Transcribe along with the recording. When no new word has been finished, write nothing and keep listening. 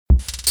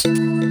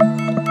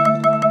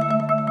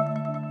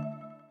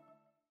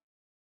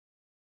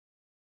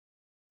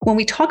When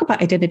we talk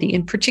about identity,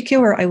 in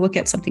particular, I look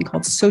at something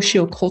called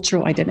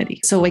sociocultural identity.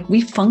 So like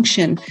we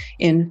function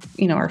in,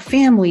 our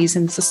families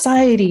and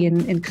society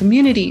and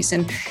communities.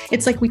 And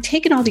it's like we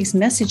take in all these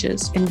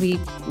messages and we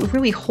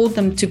really hold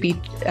them to be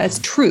as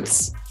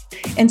truths.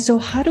 And so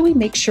how do we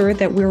make sure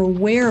that we're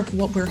aware of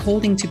what we're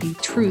holding to be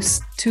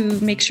truths to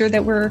make sure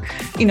that we're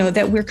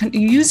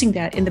using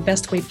that in the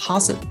best way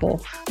possible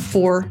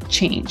for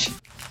change?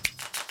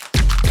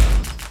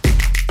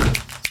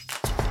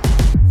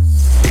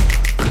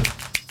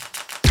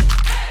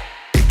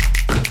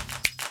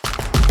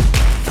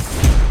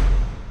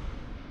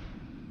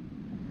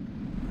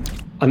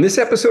 On this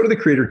episode of the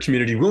Creator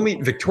Community, we'll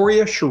meet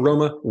Victoria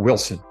Shiroma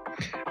Wilson,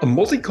 a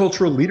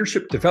multicultural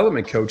leadership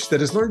development coach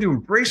that has learned to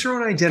embrace her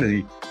own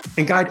identity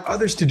and guide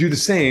others to do the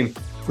same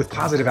with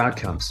positive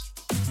outcomes.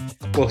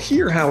 We'll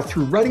hear how,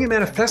 through writing a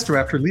manifesto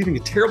after leaving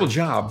a terrible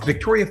job,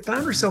 Victoria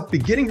found herself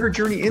beginning her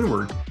journey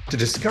inward to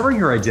discovering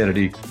her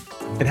identity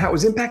and how it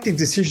was impacting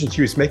decisions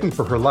she was making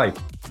for her life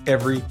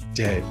every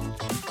day.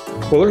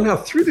 We'll learn how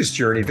through this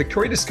journey,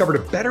 Victoria discovered a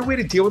better way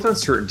to deal with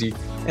uncertainty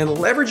and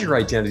leverage her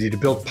identity to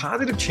build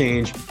positive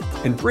change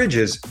and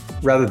bridges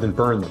rather than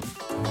burn them.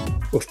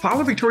 We'll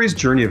follow Victoria's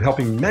journey of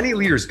helping many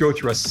leaders go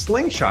through a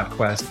slingshot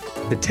quest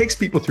that takes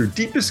people through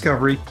deep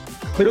discovery,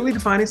 clearly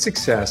defining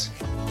success,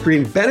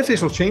 creating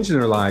beneficial change in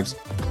their lives,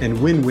 and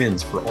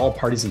win-wins for all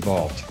parties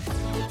involved.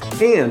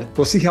 And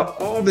we'll see how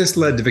all this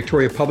led to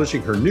Victoria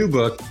publishing her new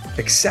book,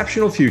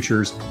 Exceptional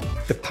Futures: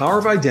 The Power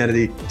of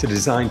Identity to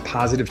Design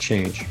Positive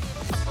Change.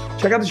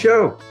 Check out the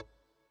show.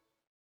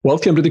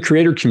 Welcome to the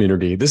Creator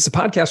Community. This is a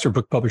podcast for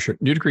book publisher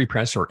New Degree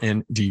Press, or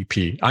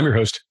NDP. I'm your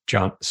host,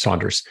 John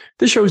Saunders.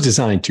 This show is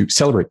designed to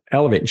celebrate,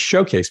 elevate, and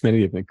showcase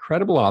many of the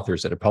incredible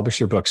authors that have published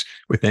their books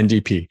with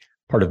NDP,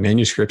 part of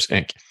Manuscripts,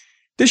 Inc.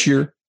 This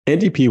year,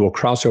 NDP will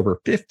cross over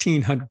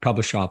 1,500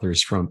 published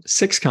authors from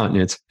 6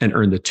 continents and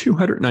earn the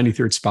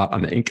 293rd spot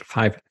on the Inc.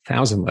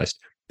 5000 list.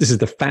 This is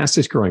the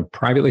fastest growing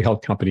privately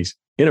held companies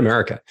in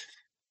America.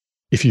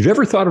 If you've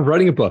ever thought of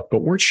writing a book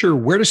but weren't sure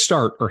where to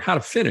start or how to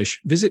finish,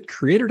 visit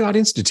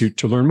creator.institute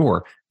to learn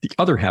more, the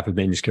other half of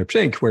Manuscripts,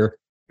 Inc., where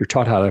you're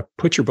taught how to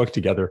put your book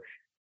together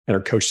and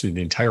are coached through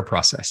the entire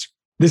process.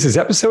 This is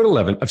episode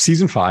 11 of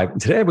season 5, and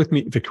today I have with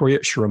me Victoria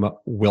Shiroma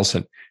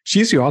Wilson.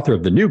 She's the author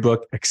of the new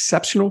book,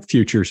 Exceptional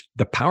Futures: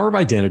 The Power of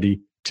Identity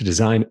to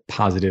Design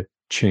Positive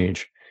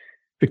Change.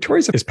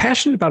 Victoria is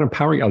passionate about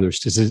empowering others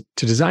to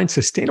design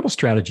sustainable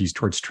strategies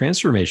towards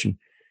transformation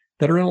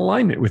that are in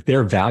alignment with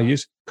their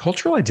values,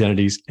 cultural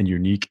identities, and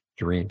unique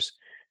dreams.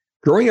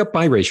 Growing up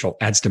biracial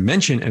adds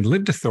dimension and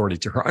lived authority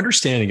to her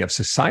understanding of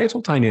societal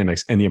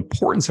dynamics and the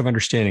importance of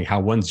understanding how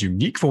one's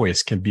unique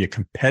voice can be a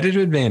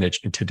competitive advantage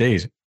in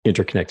today's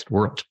interconnected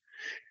world.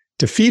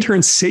 To feed her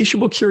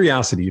insatiable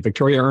curiosity,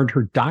 Victoria earned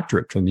her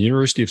doctorate from the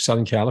University of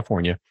Southern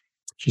California.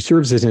 She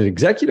serves as an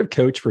executive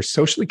coach for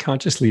socially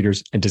conscious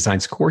leaders and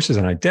designs courses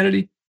on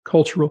identity,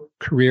 cultural,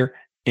 career,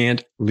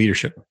 and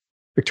leadership.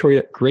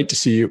 Victoria, great to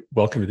see you.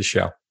 Welcome to the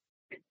show.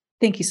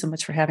 Thank you so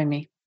much for having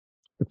me.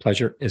 The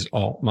pleasure is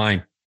all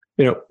mine.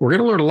 We're going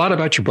to learn a lot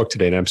about your book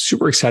today, and I'm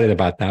super excited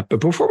about that.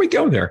 But before we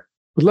go there,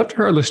 we'd love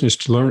for our listeners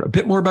to learn a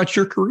bit more about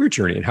your career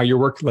journey and how your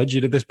work led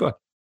you to this book.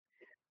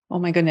 Oh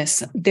my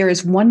goodness. There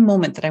is one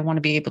moment that I want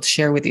to be able to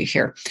share with you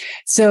here.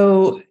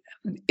 So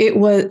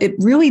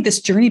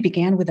this journey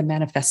began with a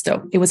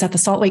manifesto. It was at the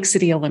Salt Lake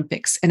City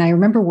Olympics. And I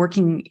remember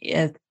working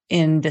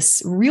in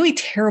this really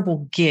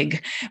terrible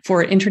gig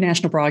for an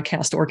international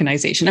broadcast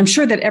organization. I'm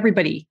sure that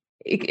everybody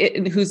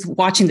who's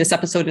watching this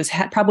episode has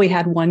probably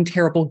had one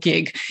terrible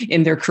gig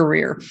in their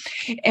career.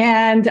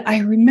 And I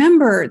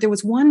remember there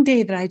was one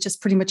day that I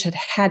just pretty much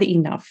had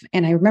enough.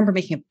 And I remember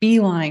making a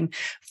beeline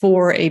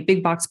for a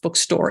big box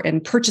bookstore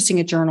and purchasing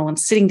a journal and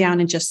sitting down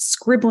and just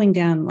scribbling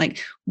down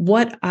like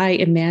what I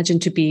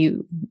imagined to be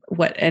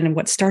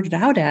what started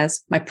out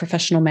as my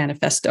professional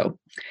manifesto.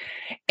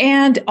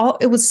 And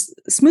it was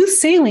smooth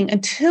sailing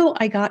until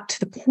I got to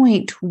the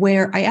point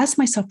where I asked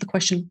myself the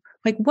question,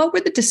 like, what were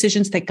the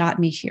decisions that got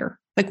me here?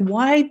 Like,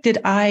 why did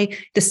I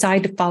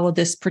decide to follow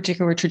this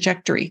particular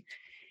trajectory?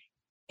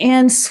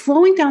 And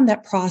slowing down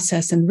that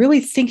process and really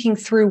thinking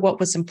through what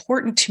was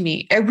important to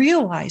me, I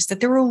realized that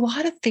there were a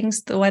lot of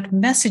things, a lot of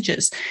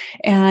messages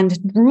and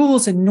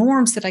rules and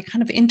norms that I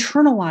kind of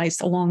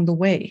internalized along the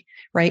way,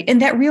 right? And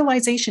that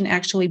realization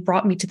actually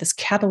brought me to this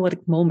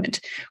catalytic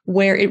moment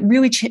where it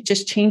really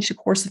just changed the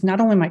course of not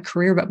only my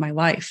career, but my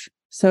life.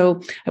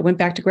 So I went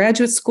back to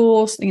graduate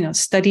school,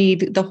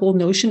 studied the whole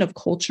notion of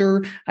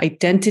culture,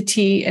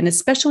 identity, and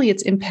especially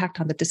its impact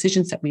on the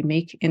decisions that we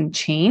make in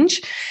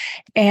change.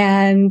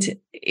 And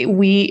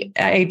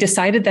I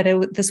decided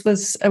that this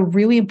was a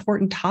really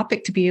important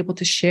topic to be able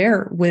to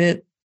share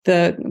with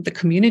the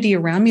community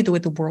around me,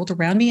 with the world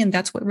around me. And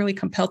that's what really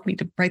compelled me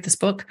to write this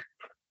book.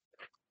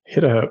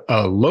 Hit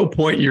a low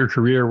point in your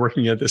career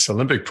working at this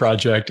Olympic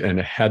project and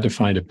had to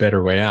find a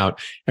better way out.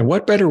 And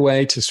what better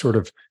way to sort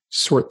of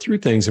sort through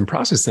things and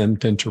process them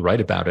than to write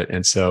about it?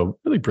 And so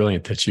really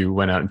brilliant that you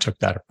went out and took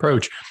that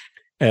approach.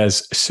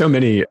 As so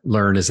many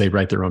learn as they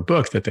write their own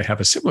book, that they have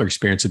a similar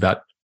experience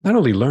about not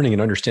only learning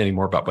and understanding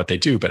more about what they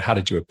do, but how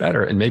to do it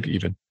better and maybe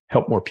even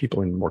help more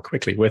people and more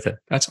quickly with it.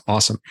 That's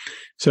awesome.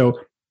 So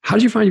how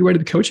did you find your way to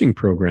the coaching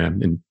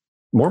program? And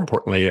more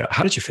importantly,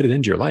 how did you fit it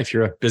into your life?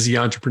 You're a busy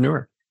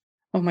entrepreneur.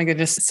 Oh my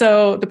goodness.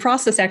 So the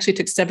process actually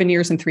took 7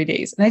 years and 3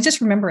 days. And I just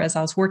remember as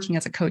I was working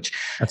as a coach,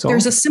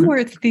 there's a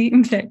similar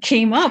theme that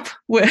came up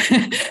with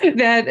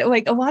that,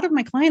 like a lot of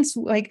my clients,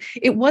 like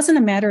it wasn't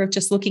a matter of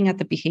just looking at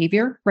the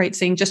behavior, right?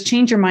 Saying just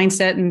change your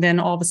mindset and then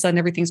all of a sudden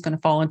everything's going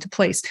to fall into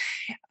place.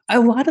 A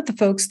lot of the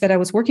folks that I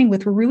was working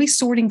with were really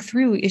sorting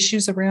through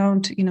issues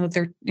around,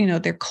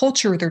 their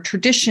culture, their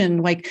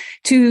tradition, like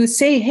to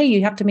say, hey,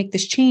 you have to make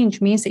this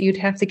change means that you'd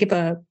have to give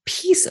a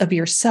piece of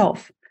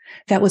yourself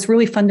that was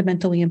really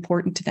fundamentally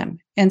important to them.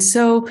 And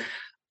so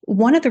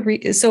but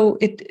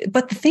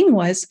the thing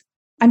was,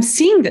 I'm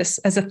seeing this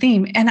as a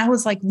theme and I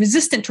was like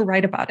resistant to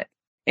write about it.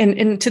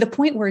 And to the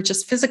point where it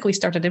just physically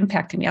started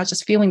impacting me. I was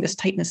just feeling this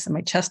tightness in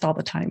my chest all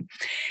the time.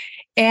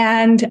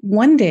 And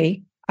one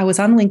day I was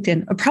on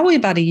LinkedIn, probably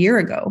about a year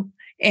ago.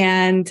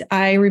 And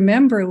I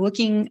remember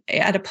looking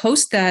at a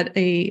post that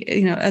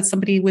as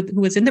somebody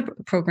who was in the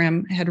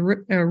program had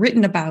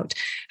written about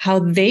how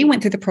they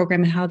went through the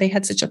program and how they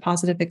had such a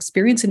positive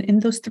experience. And in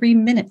those 3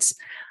 minutes,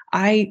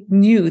 I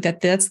knew that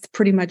that's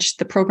pretty much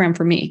the program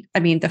for me. I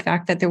mean, the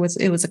fact that it was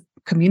a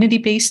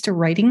community-based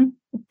writing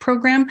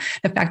program,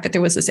 the fact that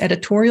there was this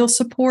editorial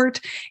support,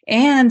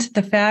 and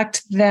the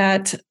fact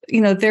that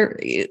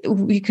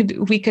we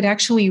could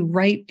actually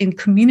write in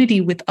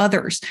community with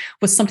others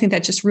was something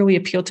that just really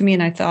appealed to me.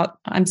 And I thought,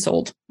 I'm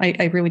sold.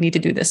 I really need to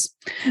do this.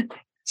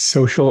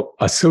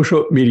 A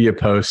social media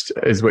post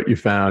is what you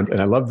found.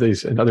 And I love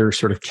these, another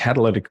sort of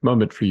catalytic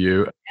moment for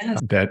you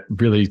that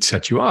really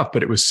set you off,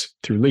 but it was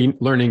through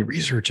learning,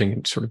 researching,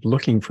 and sort of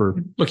looking for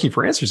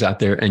answers out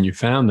there. And you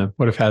found them.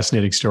 What a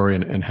fascinating story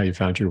and how you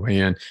found your way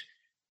in.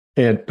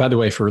 And by the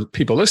way, for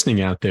people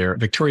listening out there,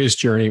 Victoria's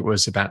journey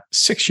was about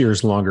 6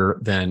 years longer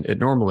than it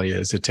normally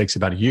is. It takes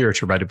about a year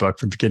to write a book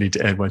from beginning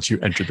to end once you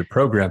enter the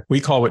program.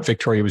 We call what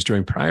Victoria was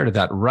doing prior to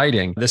that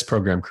writing. This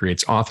program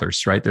creates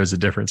authors, right? There's a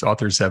difference.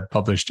 Authors have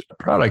published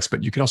products,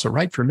 but you can also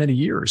write for many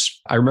years.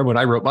 I remember when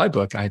I wrote my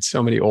book, I had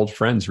so many old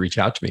friends reach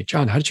out to me.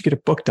 John, how did you get a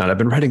book done? I've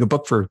been writing a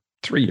book for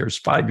 3 years,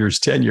 5 years,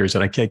 10 years,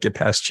 and I can't get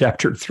past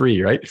chapter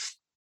 3, right?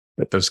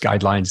 But those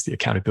guidelines, the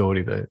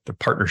accountability, the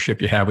partnership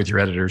you have with your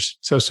editors,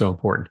 so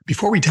important.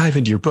 Before we dive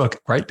into your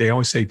book, right? They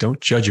always say, don't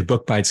judge a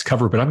book by its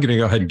cover, but I'm going to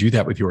go ahead and do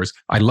that with yours.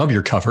 I love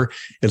your cover.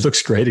 It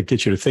looks great. It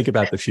gets you to think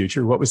about the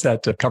future. What was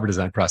that cover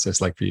design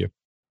process like for you?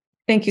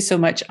 Thank you so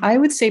much. I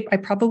would say I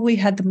probably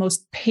had the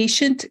most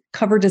patient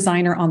cover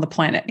designer on the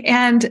planet.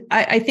 And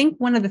I think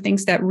one of the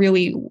things that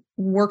really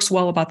works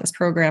well about this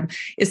program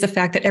is the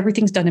fact that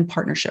everything's done in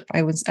partnership.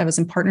 I was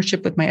in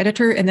partnership with my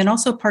editor and then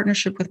also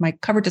partnership with my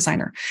cover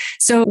designer.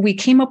 So we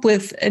came up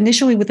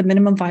initially with a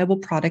minimum viable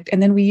product,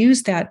 and then we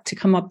used that to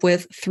come up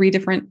with 3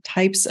 different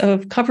types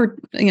of cover,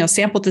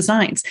 sample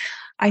designs.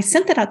 I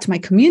sent that out to my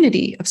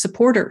community of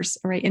supporters,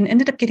 right, and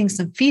ended up getting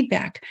some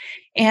feedback.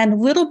 And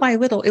little by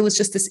little, it was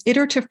just this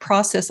iterative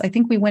process. I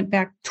think we went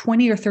back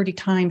 20 or 30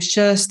 times,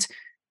 just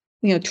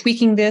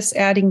tweaking this,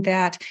 adding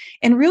that.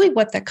 And really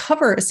what the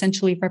cover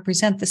essentially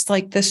represents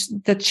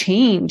the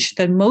change,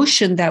 the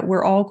motion that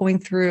we're all going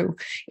through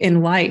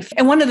in life.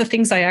 And one of the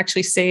things I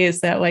actually say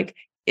is that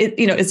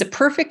is it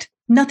perfect?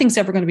 Nothing's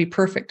ever going to be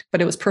perfect,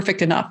 but it was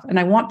perfect enough. And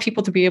I want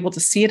people to be able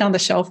to see it on the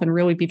shelf and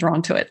really be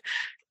drawn to it.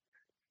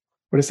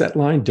 What is that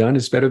line? Done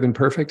is better than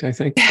perfect, I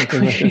think.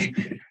 Something like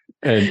that.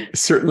 And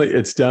certainly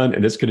it's done,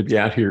 and it's going to be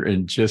out here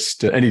in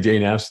just any day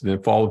now, so the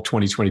fall of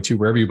 2022,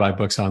 wherever you buy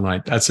books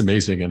online. That's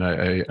amazing. And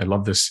I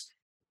love this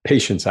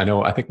patience.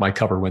 I think my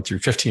cover went through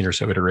 15 or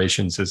so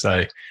iterations as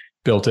I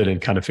built it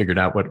and kind of figured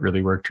out what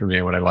really worked for me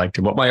and what I liked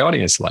and what my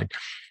audience liked.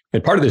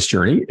 And part of this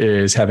journey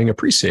is having a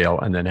pre-sale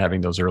and then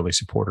having those early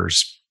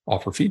supporters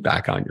offer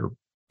feedback on your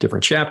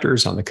different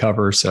chapters on the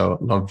cover. So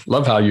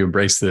love how you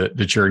embrace the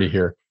journey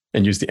here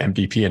and use the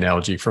MVP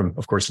analogy from,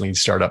 of course, Lean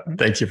Startup.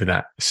 Thank you for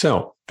that.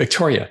 So,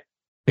 Victoria,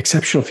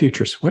 Exceptional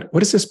Futures.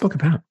 What is this book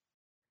about?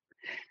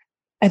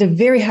 At a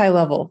very high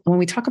level, when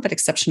we talk about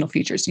exceptional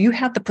futures, you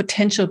have the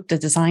potential to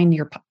design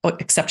your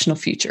exceptional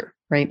future,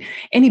 right?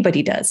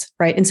 Anybody does,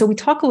 right? And so we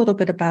talk a little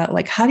bit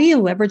about how do you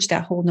leverage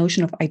that whole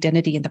notion of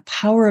identity and the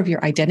power of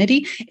your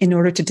identity in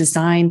order to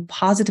design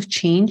positive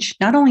change,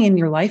 not only in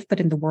your life, but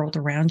in the world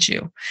around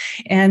you.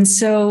 And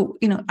so,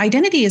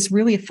 identity is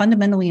really a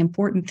fundamentally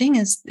important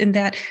thing in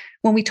that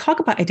when we talk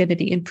about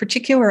identity, in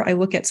particular, I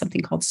look at something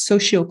called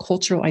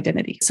sociocultural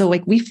identity. So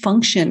we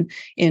function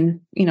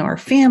in, our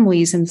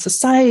families and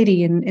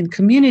society and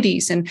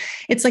communities. And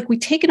it's we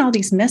take in all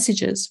these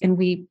messages and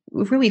we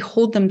really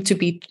hold them to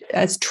be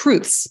as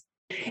truths.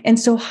 And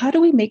so how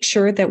do we make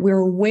sure that we're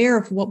aware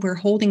of what we're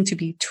holding to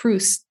be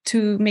truths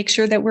to make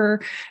sure that we're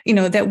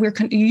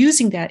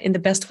using that in the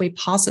best way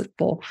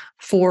possible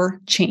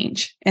for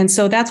change? And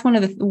so that's one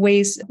of the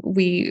ways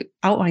we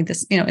outline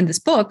this, in this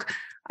book.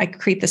 I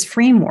create this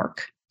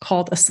framework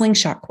called a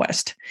slingshot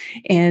quest,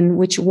 and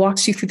which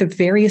walks you through the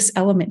various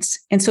elements.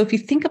 And so if you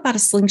think about a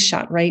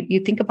slingshot, right, you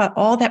think about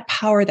all that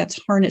power that's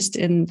harnessed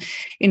in,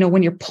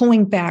 when you're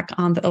pulling back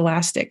on the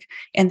elastic,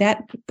 and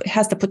that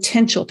has the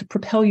potential to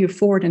propel you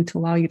forward and to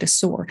allow you to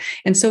soar.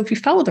 And so if you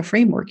follow the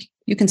framework,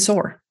 you can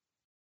soar.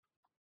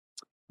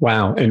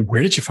 Wow. And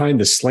where did you find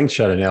the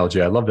slingshot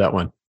analogy? I love that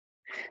one.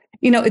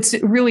 It's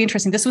really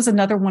interesting. This was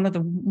another one of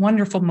the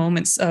wonderful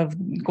moments of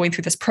going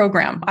through this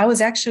program. I was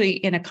actually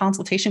in a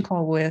consultation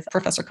call with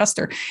Professor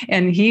Custer,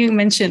 and he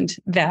mentioned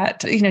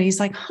that, he's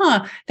like,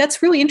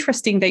 that's really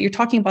interesting that you're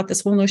talking about this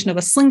whole notion of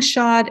a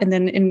slingshot. And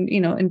then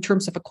in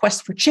terms of a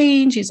quest for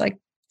change, he's like,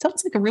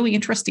 sounds like a really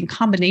interesting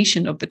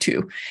combination of the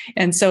two.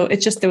 And so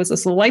there was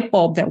this light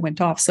bulb that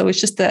went off. So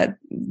it's just that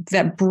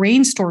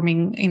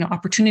brainstorming,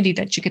 opportunity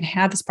that you can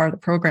have as part of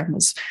the program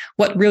was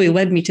what really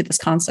led me to this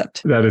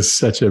concept. That is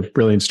such a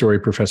brilliant story.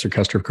 Professor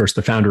Custer, of course,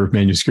 the founder of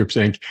Manuscripts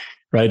Inc.,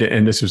 right?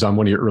 And this was on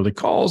one of your early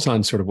calls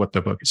on sort of what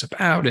the book is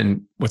about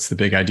and what's the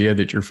big idea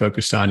that you're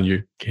focused on. And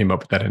you came up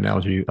with that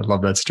analogy. I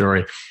love that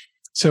story.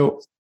 So,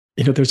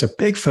 there's a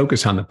big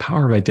focus on the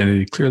power of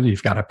identity. Clearly,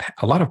 you've got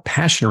a lot of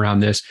passion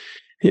around this.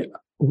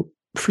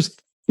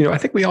 I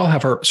think we all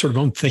have our sort of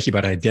own thinking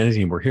about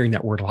identity, and we're hearing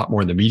that word a lot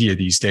more in the media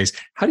these days.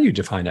 How do you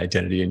define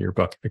identity in your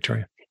book,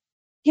 Victoria?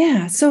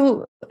 Yeah.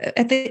 So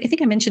I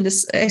think I mentioned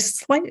this,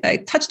 I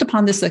touched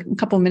upon this a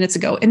couple of minutes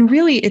ago, and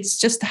really it's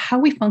just how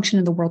we function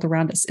in the world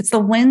around us. It's the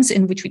lens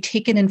in which we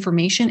take in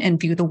information and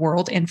view the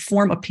world and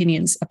form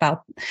opinions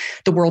about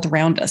the world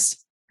around us,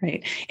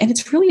 right? And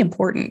it's really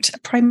important,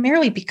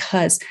 primarily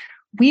because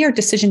we are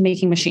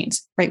decision-making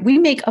machines, right? We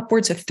make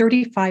upwards of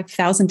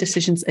 35,000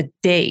 decisions a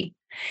day.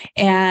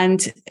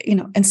 And,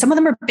 and some of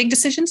them are big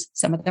decisions,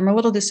 some of them are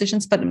little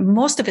decisions, but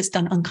most of it's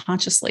done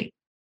unconsciously.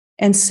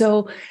 And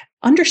so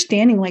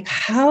understanding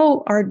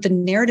how are the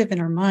narrative in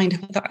our mind,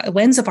 the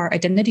lens of our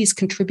identities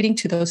contributing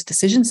to those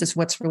decisions is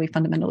what's really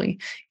fundamentally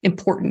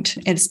important.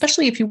 And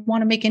especially if you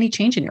want to make any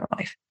change in your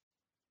life.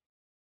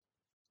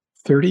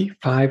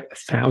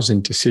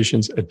 35,000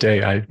 decisions a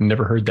day. I've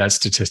never heard that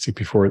statistic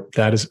before.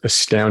 That is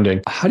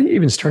astounding. How do you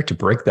even start to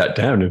break that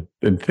down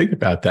and think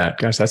about that?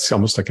 Gosh, that's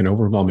almost like an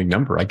overwhelming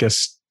number. I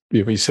guess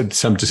you said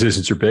some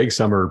decisions are big,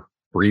 some are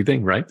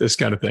breathing, right? This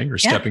kind of thing, or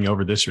stepping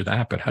over this or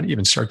that. But how do you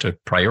even start to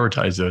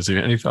prioritize those? Have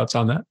you any thoughts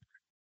on that?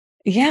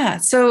 Yeah.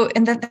 So,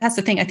 and that's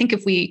the thing. I think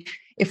if we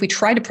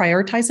try to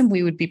prioritize them,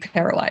 we would be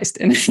paralyzed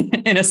in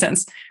a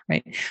sense,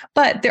 right?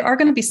 But there are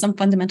going to be some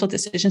fundamental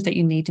decisions that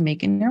you need to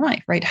make in your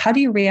life, right? How do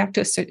you react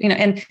to a certain,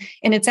 and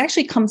it's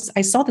actually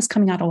I saw this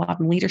coming out a lot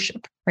in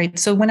leadership, right?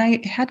 So when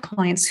I had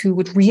clients who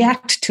would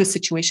react to a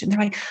situation, they're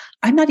like,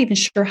 I'm not even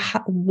sure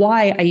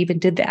why I even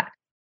did that.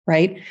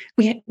 Right.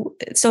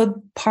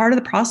 So part of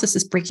the process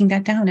is breaking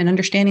that down and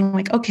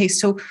understanding okay,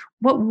 so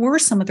what were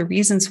some of the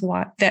reasons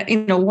what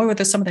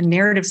were some of the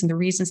narratives and the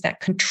reasons that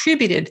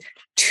contributed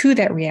to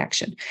that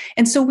reaction?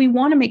 And so we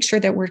want to make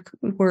sure that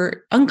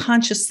we're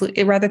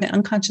unconsciously, rather than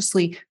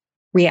unconsciously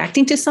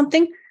reacting to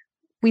something,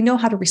 we know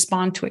how to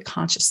respond to it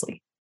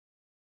consciously.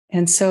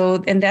 And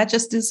that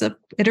just is an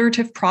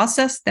iterative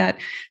process that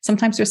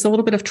sometimes there's a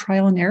little bit of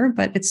trial and error,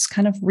 but it's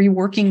kind of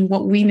reworking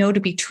what we know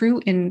to be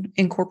true and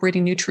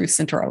incorporating new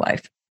truths into our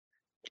life.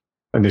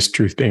 And this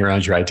truth being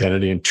around your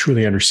identity and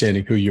truly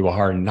understanding who you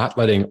are and not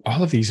letting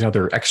all of these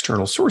other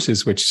external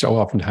sources, which so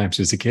oftentimes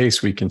is the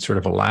case, we can sort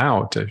of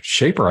allow to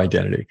shape our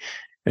identity.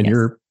 And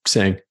you're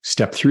saying,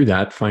 step through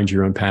that, find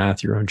your own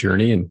path, your own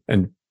journey,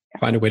 and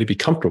find a way to be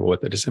comfortable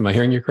with it. Am I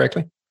hearing you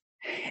correctly?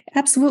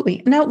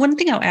 Absolutely. Now, one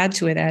thing I'll add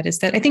to it, Ed, is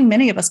that I think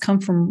many of us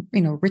come from,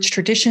 rich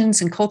traditions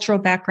and cultural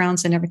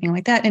backgrounds and everything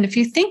like that. And if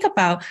you think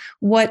about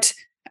what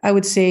I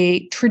would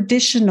say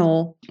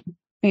traditional,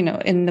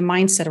 in the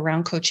mindset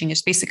around coaching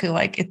is basically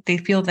they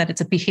feel that it's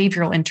a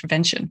behavioral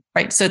intervention,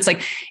 right? So it's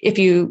like, if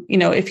you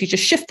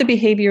just shift the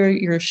behavior,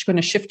 you're going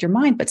to shift your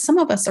mind. But some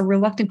of us are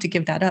reluctant to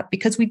give that up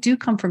because we do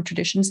come from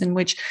traditions in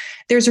which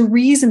there's a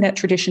reason that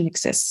tradition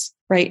exists.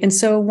 Right. And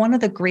so one of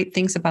the great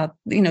things about,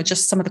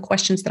 just some of the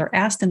questions that are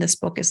asked in this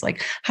book is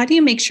how do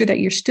you make sure that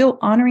you're still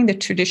honoring the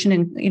tradition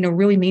and,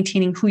 really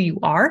maintaining who you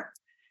are,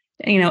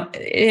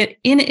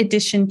 in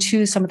addition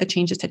to some of the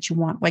changes that you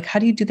want? How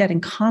do you do that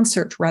in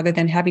concert rather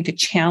than having to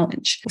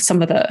challenge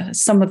some of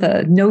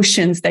the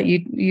notions that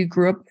you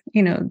grew up,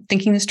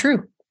 thinking is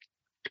true?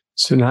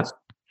 So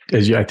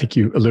I think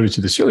you alluded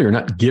to this earlier,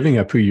 not giving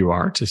up who you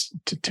are to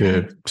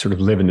sort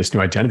of live in this new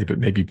identity, but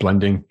maybe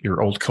blending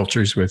your old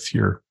cultures with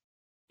your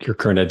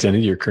current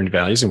identity, your current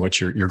values, and what's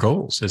your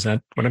goals. Is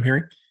that what I'm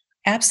hearing?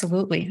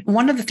 Absolutely.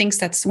 One of the things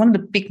that's one of the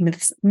big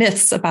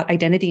myths about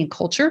identity and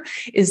culture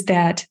is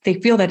that they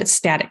feel that it's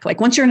static.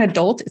 Once you're an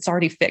adult, it's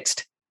already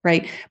fixed,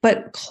 right?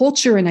 But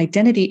culture and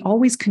identity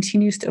always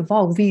continues to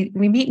evolve. We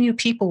meet new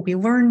people, we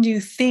learn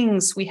new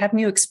things, we have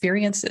new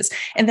experiences,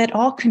 and that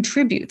all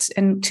contributes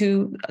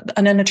to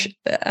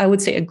I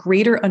would say a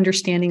greater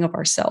understanding of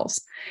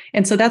ourselves.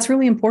 And so that's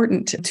really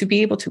important to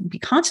be able to be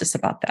conscious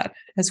about that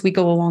as we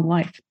go along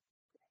life.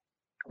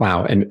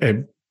 Wow.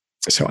 And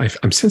So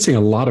I'm sensing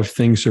a lot of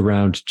things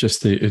around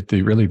just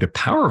the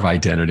power of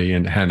identity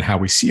and how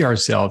we see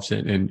ourselves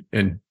and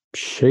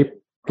shape,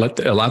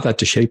 allow that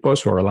to shape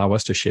us or allow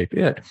us to shape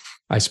it,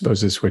 I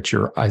suppose is what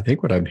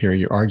what I'm hearing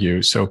you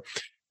argue. So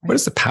what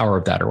is the power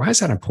of that, or why is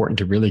that important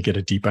to really get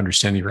a deep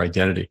understanding of your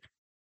identity?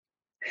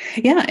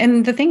 Yeah.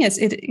 And the thing is,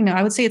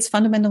 I would say it's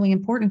fundamentally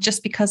important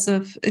just because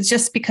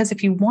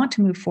if you want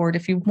to move forward,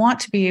 if you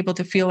want to be able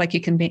to feel like you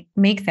can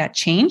make that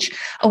change,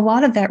 a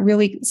lot of that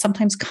really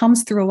sometimes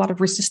comes through a lot of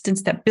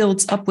resistance that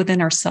builds up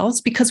within ourselves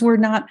because we're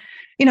not,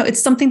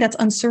 it's something that's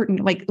uncertain.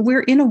 Like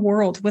we're in a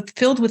world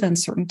filled with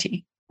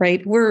uncertainty,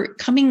 right? We're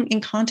coming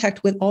in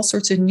contact with all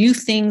sorts of new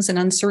things and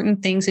uncertain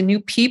things and new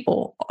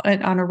people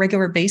on a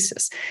regular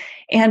basis.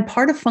 And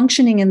part of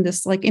functioning in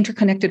this like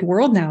interconnected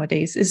world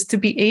nowadays is to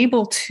be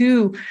able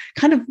to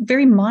kind of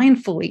very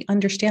mindfully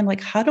understand, like,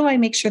 how do I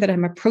make sure that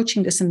I'm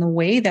approaching this in the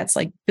way that's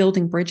like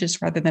building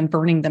bridges rather than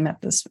burning them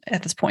at this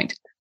point?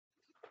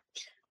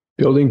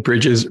 Building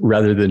bridges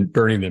rather than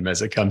burning them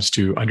as it comes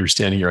to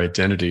understanding your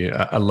identity.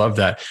 I love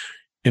that.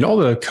 In all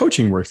the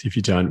coaching work that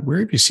you've done, where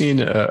have you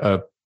seen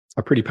a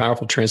pretty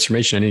powerful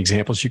transformation? Any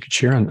examples you could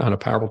share on a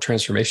powerful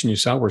transformation you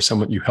saw where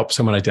you helped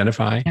someone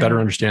identify,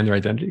 better understand their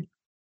identity?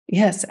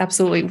 Yes,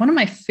 absolutely. One of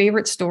my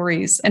favorite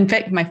stories, in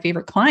fact, my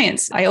favorite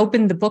clients, I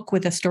opened the book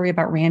with a story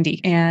about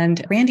Randy.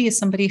 And Randy is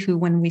somebody who,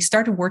 when we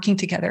started working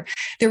together,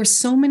 there were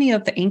so many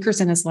of the anchors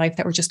in his life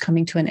that were just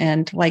coming to an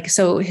end. Like,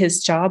 so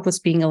his job was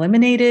being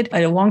eliminated,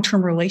 a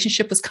long-term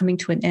relationship was coming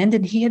to an end,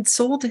 and he had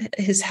sold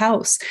his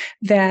house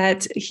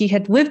that he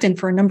had lived in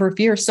for a number of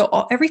years.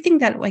 So everything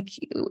that like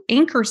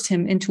anchors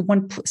him into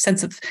one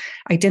sense of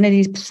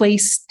identity,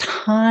 place,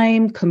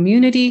 time,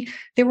 community,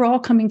 they were all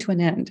coming to an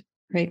end.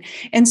 Right.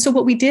 And so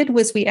what we did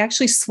was we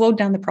actually slowed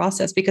down the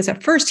process, because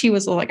at first he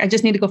was like, I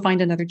just need to go find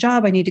another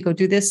job. I need to go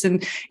do this.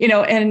 And,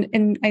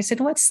 and I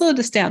said, well, let's slow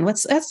this down.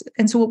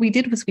 And so what we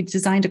did was we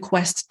designed a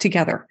quest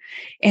together.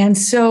 And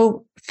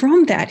so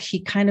from that,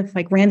 he kind of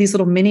like ran these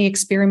little mini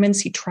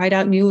experiments. He tried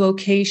out new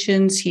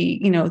locations. He,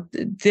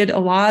 did a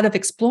lot of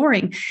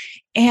exploring.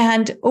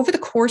 And over the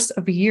course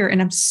of a year,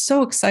 and I'm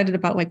so excited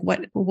about like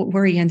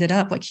where he ended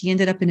up. Like he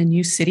ended up in a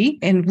new city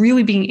and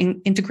really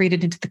being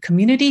integrated into the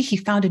community. He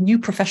found a new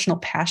professional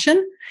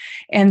passion,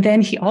 and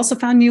then he also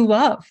found new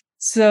love.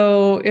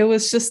 So it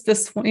was just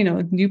this,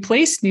 new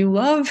place, new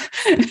love,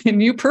 and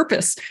new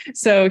purpose.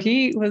 So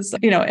he was,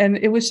 and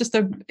it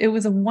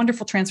was a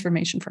wonderful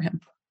transformation for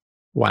him.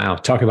 Wow.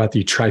 Talk about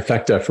the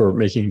trifecta for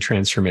making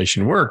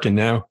transformation work. And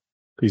now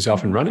he's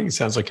off and running. It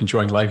sounds like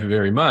enjoying life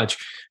very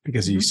much,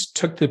 because he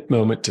took the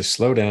moment to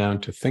slow down,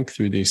 to think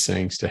through these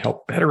things, to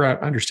help better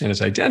understand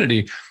his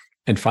identity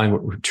and find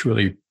what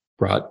truly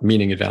brought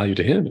meaning and value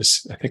to him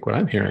is, I think, what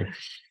I'm hearing.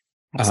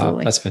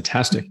 That's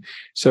fantastic.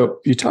 So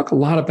you talk a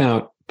lot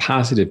about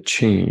positive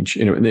change.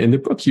 In the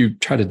book, you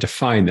try to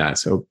define that.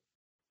 So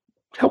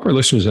help our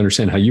listeners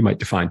understand how you might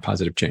define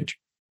positive change.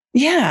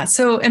 Yeah.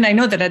 So, and I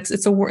know that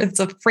it's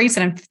a phrase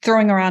that I'm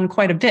throwing around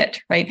quite a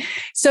bit, right?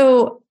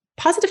 So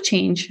positive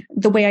change,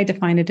 the way I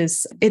define it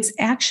is it's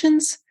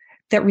actions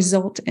that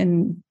result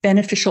in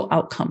beneficial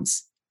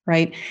outcomes,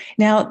 right?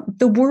 Now,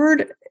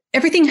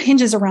 everything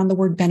hinges around the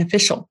word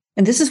beneficial.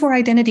 And this is where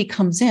identity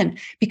comes in,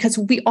 because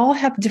we all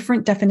have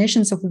different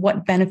definitions of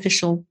what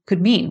beneficial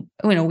could mean.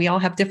 We all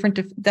have different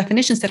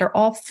definitions that are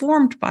all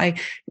formed by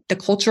the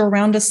culture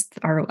around us,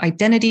 our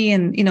identity,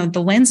 and,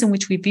 the lens in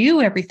which we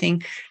view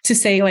everything to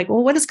say like,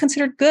 well, what is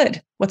considered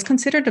good? What's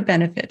considered a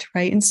benefit,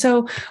 right? And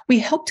so we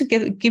help to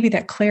give you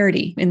that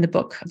clarity in the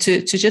book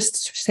to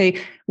just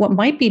say what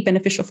might be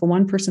beneficial for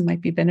one person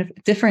might be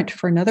different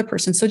for another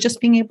person. So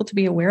just being able to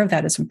be aware of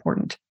that is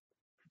important.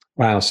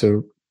 Wow.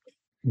 So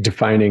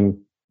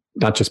defining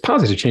not just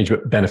positive change,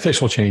 but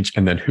beneficial change,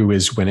 and then who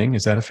is winning.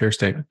 Is that a fair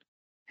statement?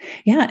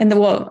 Yeah. And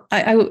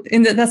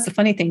that's the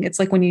funny thing. It's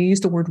like when you use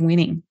the word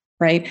winning,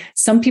 right?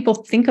 Some people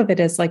think of it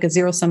as like a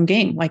zero-sum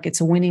game, like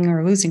it's a winning or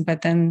a losing.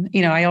 But then,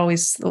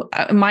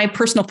 my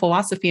personal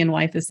philosophy in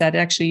life is that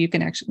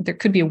there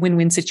could be a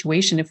win-win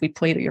situation if we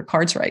played your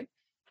cards right.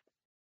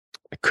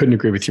 I couldn't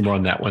agree with you more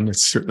on that one.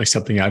 It's certainly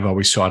something I've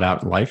always sought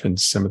out in life, and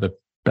some of the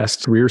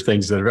best career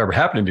things that have ever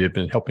happened to me have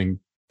been helping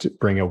to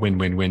bring a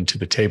win-win-win to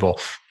the table.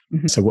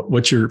 Mm-hmm. So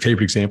what's your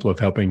favorite example of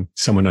helping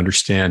someone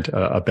understand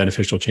a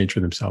beneficial change for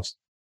themselves?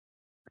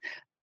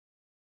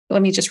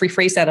 Let me just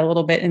rephrase that a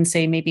little bit and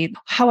say maybe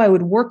how I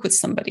would work with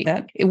somebody,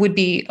 that it would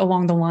be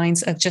along the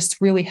lines of just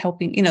really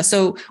helping,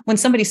 so when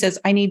somebody says,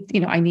 I need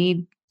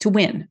to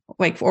win,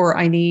 or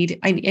I need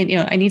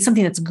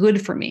something that's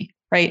good for me.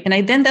 Right.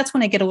 And then that's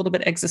when I get a little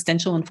bit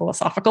existential and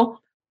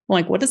philosophical.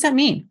 Like, what does that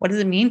mean? What does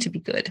it mean to be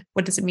good?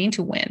 What does it mean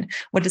to win?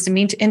 What does it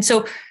mean to, and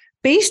so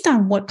based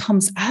on what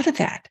comes out of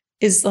that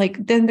is like,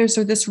 then there's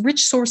this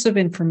rich source of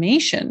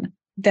information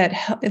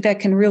that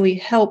can really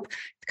help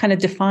kind of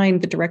define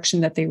the direction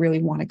that they really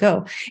want to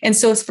go. And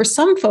so for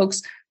some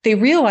folks, they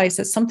realize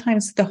that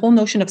sometimes the whole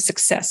notion of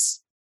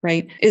success,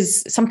 right,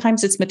 is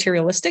sometimes it's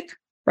materialistic,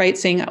 right?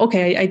 Saying,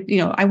 okay,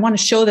 I want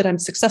to show that I'm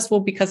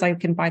successful because I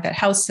can buy that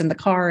house and the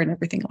car and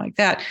everything like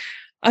that.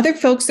 Other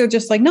folks are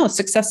just like, no,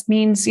 success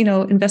means,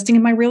 investing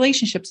in my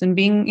relationships and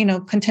being,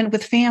 content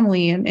with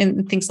family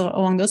and things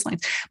along those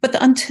lines. But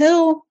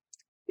until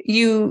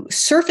you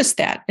surface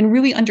that and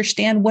really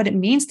understand what it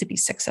means to be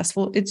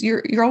successful,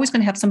 you're always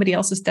going to have somebody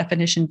else's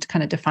definition to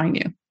kind of define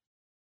you.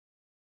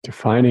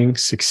 Defining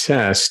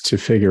success to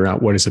figure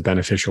out what is a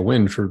beneficial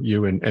win for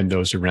you and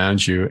those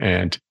around you,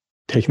 and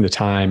taking the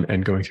time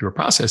and going through a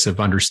process of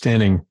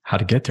understanding how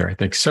to get there. I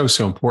think so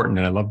important.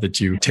 And I love that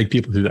you take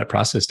people through that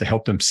process to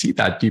help them see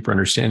that deeper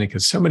understanding,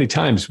 because so many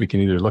times we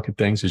can either look at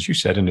things, as you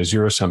said, in a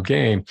zero-sum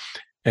game,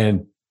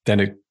 and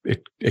then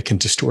it can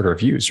distort our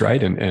views,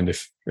 right? And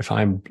if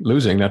I'm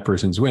losing, that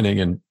person's winning,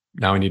 and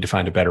now I need to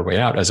find a better way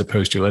out, as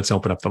opposed to let's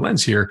open up the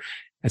lens here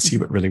and see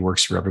what really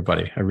works for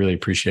everybody. I really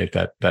appreciate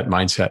that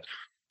mindset.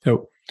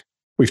 So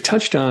we've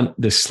touched on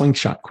this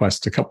slingshot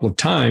quest a couple of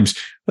times.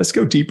 Let's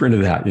go deeper into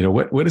that.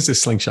 What is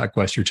this slingshot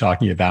quest you're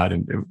talking about,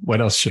 and what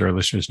else should our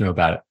listeners know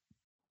about it?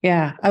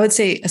 Yeah, I would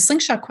say a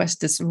slingshot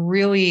quest is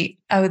really,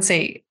 I would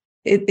say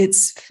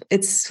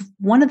it's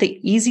one of the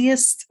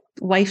easiest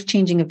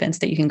life-changing events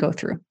that you can go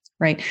through.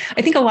 Right.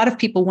 I think a lot of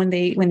people, when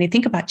they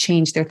think about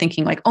change, they're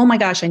thinking like, oh my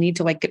gosh, I need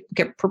to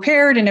get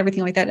prepared and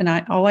everything like that. And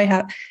all I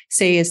have to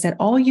say is that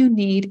all you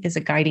need is a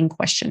guiding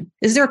question.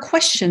 Is there a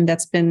question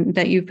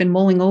that you've been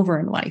mulling over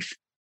in life?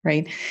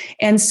 Right.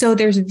 And so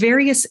there's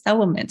various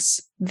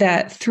elements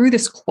that through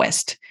this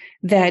quest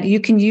that you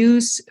can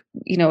use,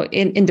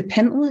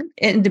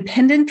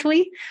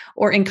 independently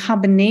or in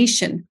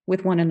combination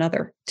with one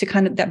another to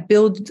kind of that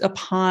build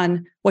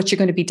upon what you're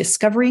going to be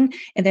discovering.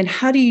 And then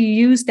how do you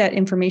use that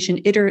information,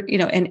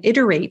 and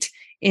iterate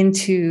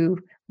into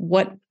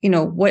what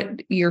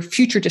your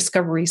future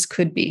discoveries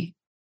could be.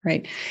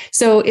 Right.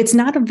 So it's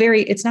not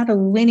a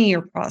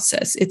linear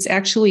process. It's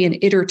actually an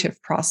iterative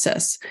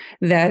process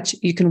that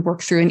you can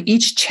work through. And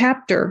each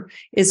chapter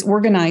is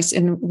organized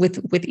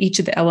with each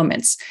of the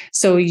elements.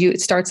 So it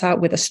starts out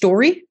with a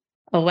story,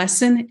 a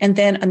lesson, and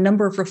then a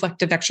number of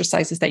reflective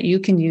exercises that you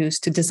can use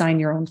to design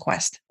your own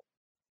quest.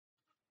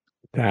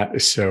 That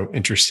is so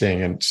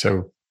interesting. And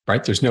so,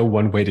 right, there's no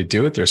one way to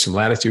do it. There's some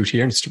latitude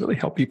here. And it's to really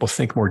help people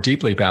think more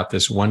deeply about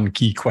this one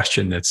key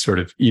question that's sort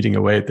of eating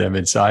away at them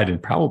inside,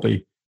 and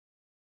probably,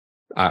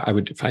 I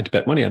would, if I had to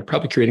bet money on,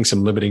 probably creating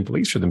some limiting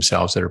beliefs for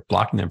themselves that are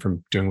blocking them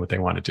from doing what they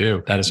want to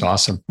do. That is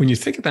awesome. When you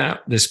think about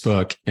this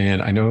book, and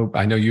I know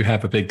you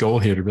have a big goal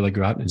here to really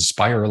go out and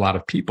inspire a lot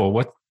of people.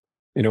 What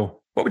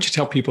would you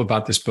tell people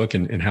about this book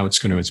and how it's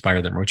going to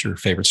inspire them? What's your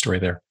favorite story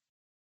there?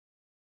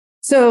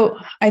 So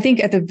I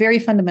think at the very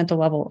fundamental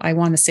level, I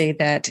want to say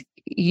that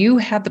you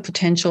have the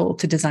potential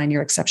to design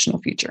your exceptional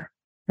future.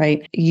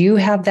 Right. You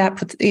have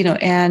that,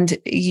 and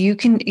you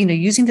can,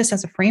 using this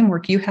as a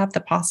framework, you have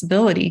the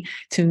possibility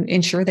to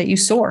ensure that you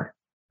soar.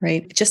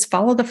 Right. Just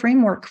follow the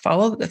framework,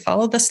 follow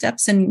the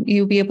steps, and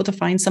you'll be able to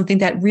find something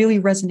that really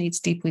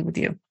resonates deeply with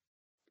you.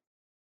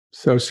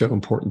 So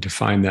important to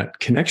find that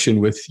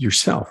connection with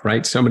yourself.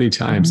 Right. So many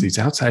times these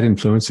outside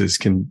influences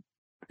can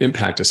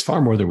impact us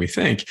far more than we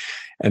think.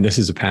 And this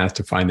is a path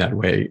to find that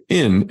way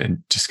in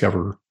and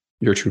discover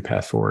your true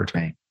path forward.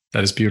 Right.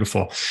 That is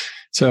beautiful.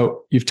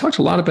 So you've talked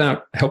a lot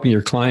about helping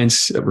your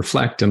clients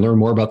reflect and learn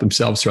more about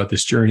themselves throughout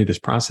this journey, this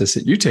process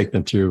that you take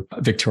them through,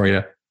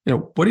 Victoria.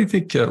 What do you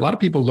think a lot of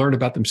people learn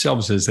about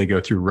themselves as they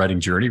go through a writing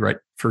journey, right?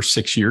 First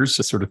 6 years,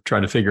 just sort of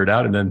trying to figure it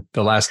out. And then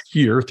the last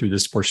year through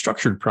this more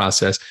structured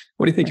process.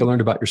 What do you think you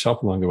learned about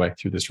yourself along the way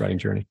through this writing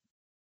journey?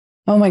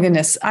 Oh my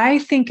goodness. I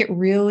think it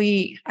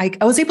really, I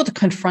was able to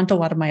confront a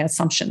lot of my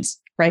assumptions,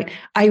 right?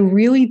 I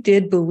really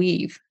did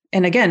believe.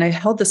 And again, I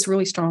held this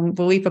really strong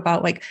belief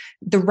about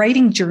the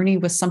writing journey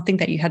was something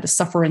that you had to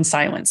suffer in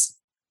silence.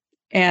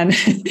 And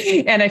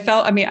I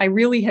felt, I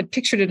really had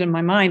pictured it in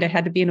my mind. I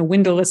had to be in a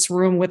windowless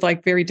room with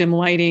very dim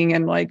lighting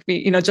and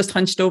just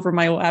hunched over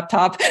my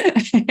laptop.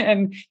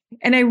 and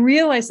I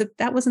realized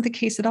that wasn't the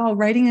case at all.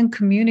 Writing in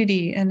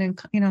community and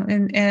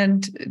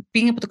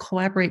being able to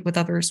collaborate with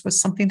others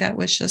was something that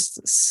was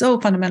just so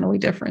fundamentally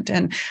different.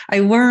 And I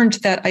learned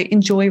that I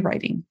enjoy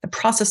writing. The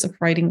process of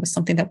writing was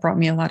something that brought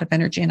me a lot of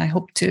energy, and I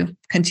hope to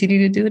continue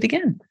to do it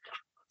again.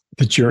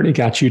 The journey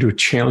got you to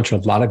challenge a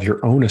lot of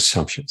your own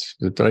assumptions.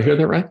 Did I hear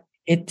that right?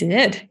 It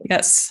did.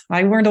 Yes.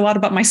 I learned a lot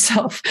about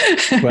myself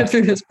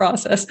through this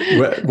process.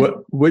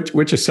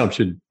 Which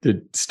assumption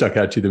stuck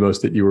out to you the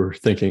most that you were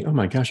thinking, oh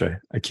my gosh,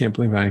 I can't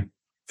believe I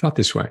thought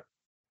this way?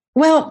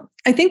 Well,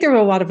 I think there were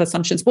a lot of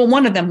assumptions. Well,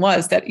 one of them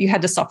was that you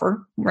had to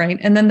suffer, right?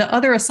 And then the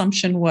other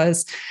assumption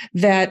was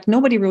that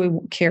nobody really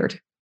cared.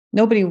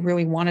 Nobody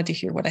really wanted to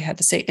hear what I had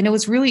to say. And it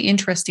was really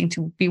interesting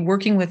to be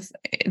working with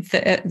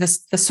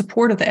the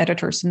support of the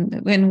editors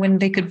and when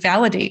they could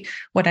validate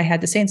what I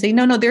had to say and say,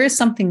 no, there is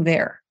something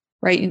there.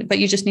 Right. But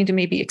you just need to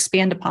maybe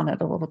expand upon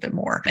it a little bit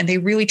more. And they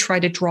really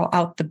try to draw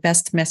out the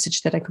best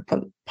message that I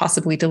could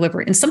possibly deliver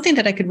and something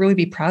that I could really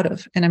be proud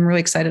of. And I'm really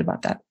excited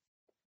about that.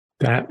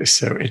 That is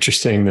so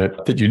interesting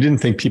that you didn't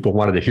think people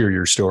wanted to hear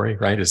your story,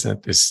 right? Is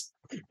that this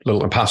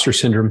little imposter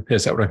syndrome?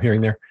 Is that what I'm hearing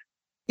there?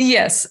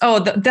 Yes. Oh,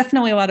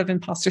 definitely a lot of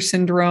imposter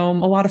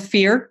syndrome, a lot of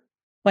fear.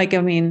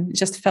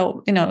 Just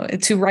felt,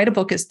 to write a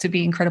book is to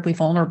be incredibly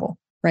vulnerable.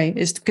 right?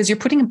 Is because you're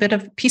putting a bit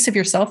of piece of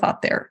yourself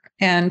out there.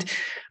 And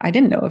I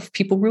didn't know if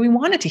people really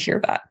wanted to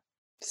hear that.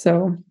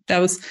 So that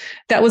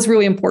was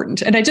really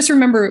important. And I just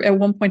remember at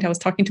one point I was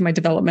talking to my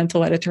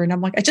developmental editor and I'm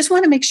like, I just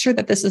want to make sure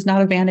that this is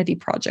not a vanity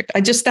project.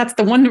 That's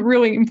the one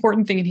really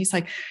important thing. And he's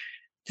like,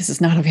 this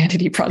is not a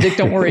vanity project.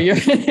 Don't worry.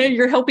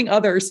 You're helping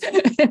others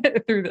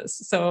through this.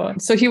 So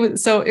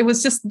it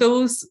was just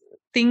those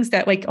things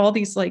that like all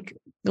these like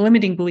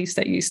limiting beliefs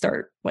that you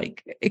start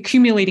like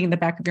accumulating in the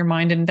back of your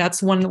mind. And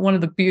that's one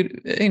of the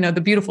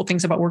the beautiful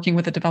things about working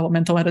with a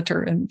developmental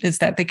editor and is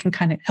that they can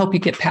kind of help you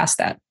get past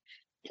that.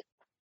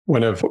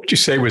 What would you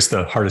say was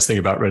the hardest thing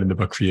about writing the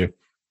book for you?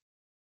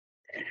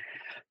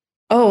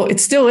 Oh, it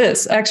still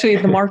is. Actually,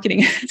 the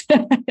marketing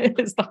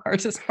is the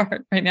hardest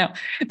part right now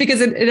because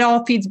it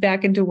all feeds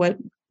back into what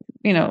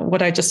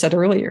I just said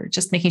earlier,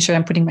 just making sure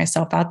I'm putting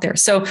myself out there.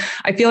 So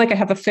I feel like I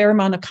have a fair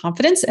amount of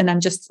confidence and I'm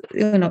just,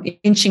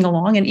 inching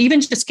along, and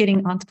even just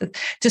getting onto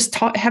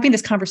having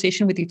this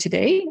conversation with you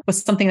today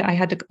was something that I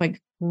had to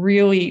like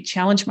really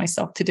challenge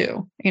myself to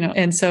do,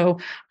 and so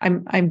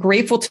I'm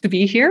grateful to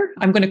be here.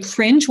 I'm going to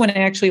cringe when I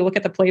actually look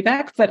at the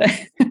playback, but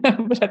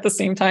at the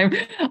same time,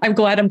 I'm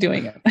glad I'm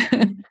doing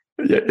it.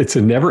 It's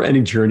a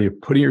never-ending journey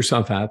of putting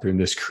yourself out there in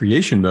this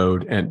creation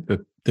mode. And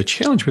the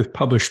challenge with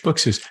published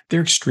books is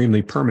they're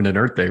extremely permanent,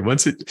 aren't they?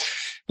 Once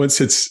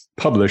it's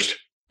published,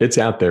 it's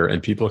out there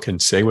and people can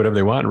say whatever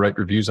they want and write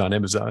reviews on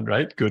Amazon,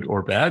 right? Good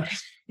or bad.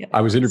 Yes. I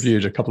was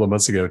interviewed a couple of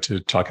months ago to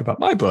talk about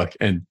my book.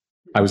 And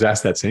I was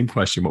asked that same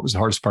question. What was the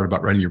hardest part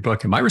about writing your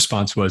book? And my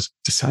response was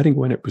deciding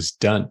when it was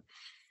done.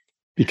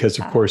 Because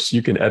of course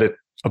you can edit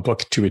a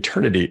book to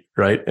eternity,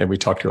 right? And we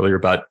talked earlier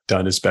about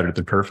done is better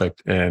than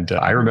perfect. And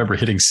I remember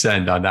hitting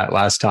send on that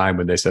last time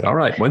when they said, all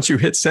right, once you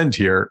hit send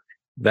here,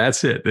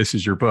 that's it. This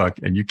is your book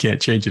and you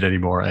can't change it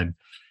anymore. And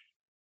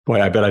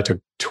boy, I bet I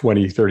took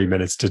 20, 30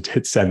 minutes to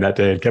hit send that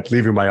day and kept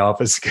leaving my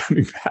office,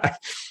 coming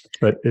back.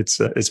 But it's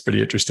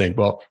pretty interesting.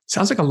 Well,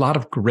 sounds like a lot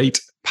of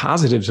great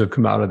positives have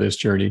come out of this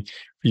journey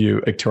for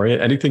you,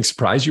 Victoria. Anything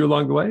surprised you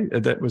along the way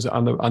that was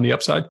on the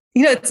upside?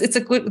 That's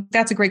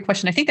a great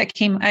question. I think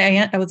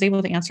that I was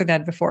able to answer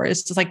that before.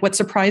 It's just like what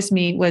surprised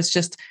me was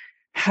just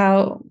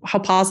how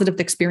positive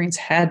the experience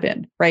had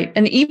been, right?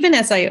 And even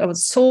as I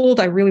was sold,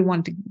 I really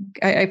wanted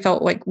to, I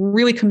felt like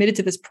really committed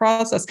to this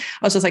process.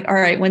 I was just like, all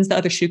right, when's the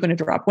other shoe going to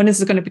drop? When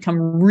is it going to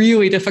become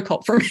really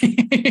difficult for me?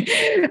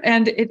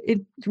 And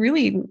it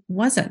really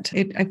wasn't.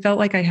 I felt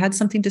like I had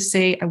something to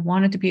say. I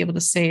wanted to be able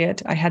to say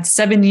it. I had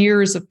 7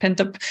 years of pent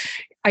up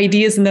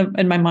ideas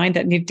in my mind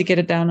that needed to get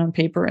it down on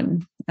paper.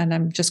 And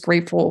I'm just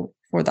grateful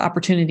for the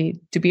opportunity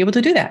to be able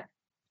to do that.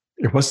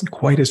 It wasn't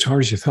quite as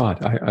hard as you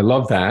thought. I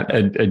love that.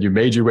 And you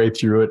made your way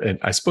through it. And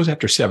I suppose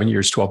after 7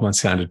 years, 12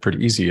 months sounded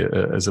pretty easy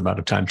as amount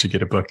of time to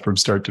get a book from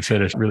start to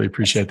finish. Really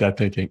appreciate that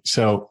thinking.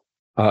 So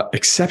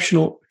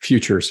exceptional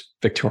futures,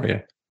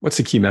 Victoria. What's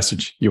the key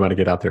message you want to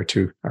get out there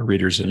to our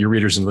readers and your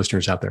readers and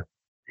listeners out there?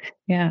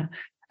 Yeah.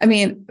 I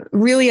mean,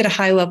 really at a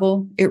high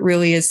level, it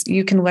really is.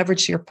 You can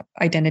leverage your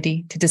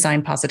identity to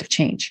design positive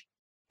change.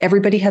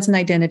 Everybody has an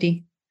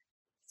identity.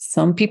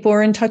 Some people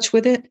are in touch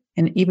with it,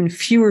 and even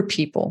fewer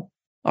people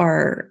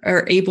are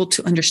able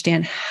to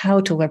understand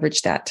how to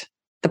leverage that,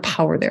 the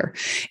power there.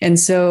 And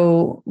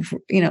so,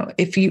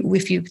 if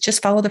you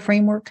just follow the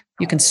framework,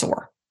 you can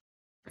soar.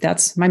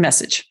 That's my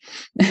message.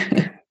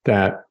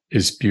 That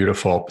is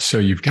beautiful. So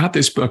you've got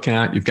this book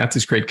out, you've got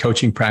this great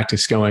coaching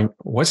practice going.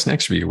 What's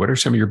next for you? What are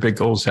some of your big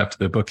goals after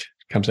the book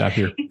comes out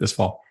here this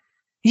fall?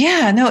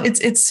 Yeah, no,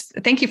 it's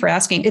thank you for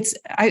asking.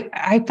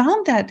 I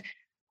found that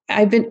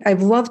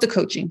I've loved the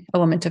coaching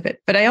element of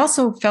it, but I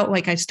also felt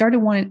like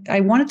I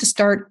wanted to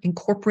start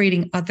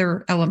incorporating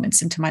other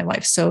elements into my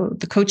life. So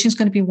the coaching is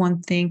going to be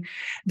one thing.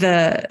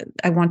 I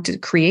want to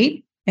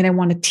create and I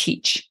want to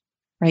teach,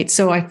 right?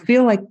 So I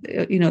feel like,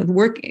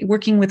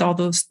 working with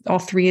all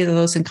three of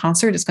those in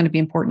concert is going to be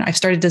important. I've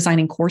started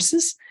designing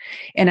courses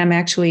and I'm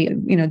actually,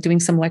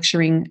 doing some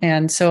lecturing.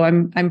 And so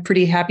I'm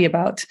pretty happy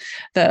about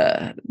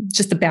the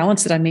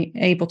balance that I'm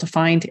able to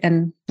find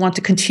and want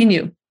to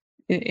continue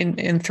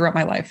in throughout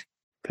my life.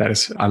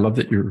 I love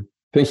that you're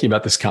thinking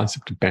about this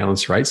concept of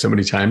balance, right? So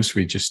many times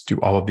we just do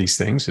all of these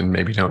things and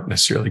maybe don't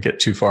necessarily get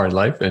too far in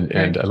life.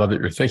 And I love that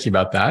you're thinking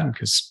about that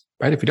because,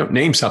 right, if you don't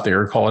name something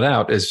or call it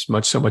out,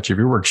 so much of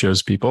your work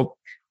shows people,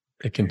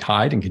 it can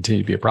hide and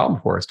continue to be a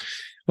problem for us.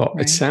 Well,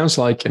 It sounds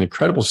like an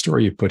incredible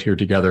story you've put here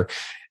together.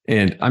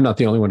 And I'm not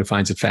the only one who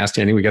finds it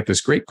fascinating. You got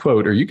this great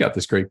quote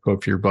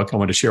for your book I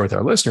want to share with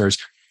our listeners.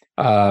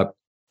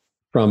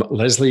 From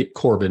Leslie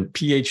Corbin,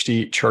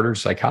 PhD, chartered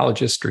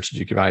psychologist,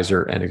 strategic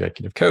advisor, and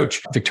executive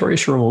coach. Victoria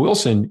Shiroma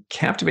Wilson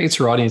captivates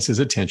her audience's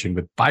attention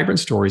with vibrant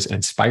stories and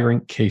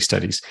inspiring case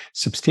studies,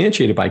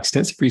 substantiated by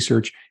extensive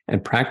research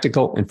and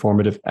practical,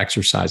 informative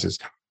exercises.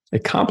 A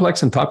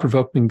complex and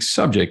thought-provoking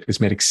subject is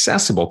made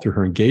accessible through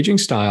her engaging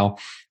style,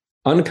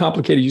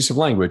 uncomplicated use of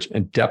language,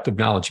 and depth of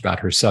knowledge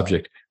about her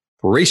subject.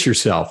 Brace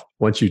yourself.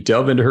 Once you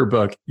delve into her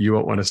book, you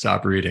won't want to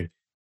stop reading.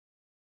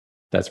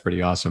 That's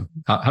pretty awesome.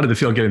 How did it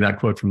feel getting that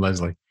quote from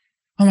Leslie?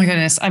 Oh my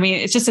goodness. I mean,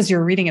 it's just as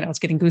you're reading it, I was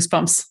getting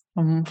goosebumps.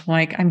 I'm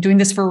like, I'm doing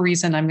this for a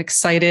reason. I'm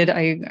excited.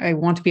 I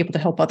want to be able to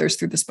help others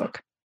through this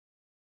book.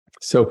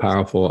 So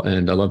powerful.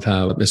 And I love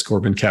how Ms.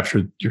 Corbin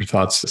captured your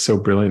thoughts so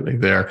brilliantly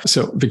there.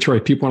 So Victoria,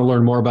 people want to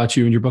learn more about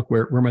you and your book.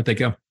 Where might they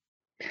go?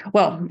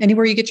 Well,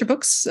 anywhere you get your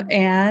books,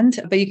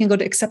 but you can go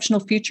to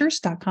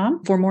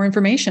exceptionalfutures.com for more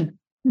information.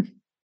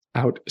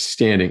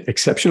 Outstanding.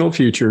 Exceptional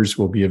Futures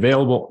will be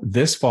available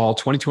this fall,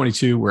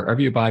 2022,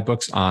 wherever you buy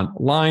books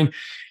online.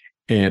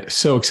 And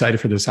so excited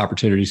for this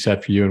opportunity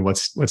set for you and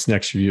what's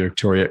next for you,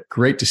 Victoria.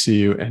 Great to see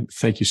you. And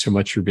thank you so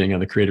much for being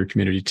on the Creator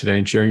Community today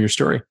and sharing your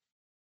story.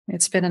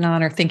 It's been an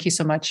honor. Thank you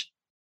so much.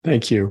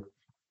 Thank you.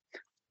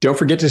 Don't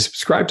forget to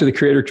subscribe to the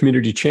Creator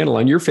Community channel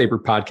on your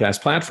favorite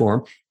podcast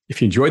platform.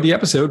 If you enjoyed the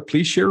episode,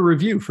 please share a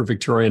review for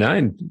Victoria and I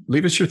and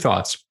leave us your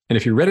thoughts. And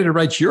if you're ready to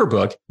write your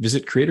book,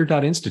 visit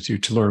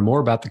creator.institute to learn more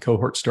about the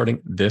cohort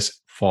starting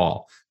this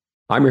fall.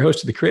 I'm your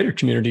host of the Creator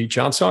Community,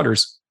 John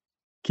Saunders.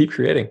 Keep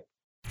creating.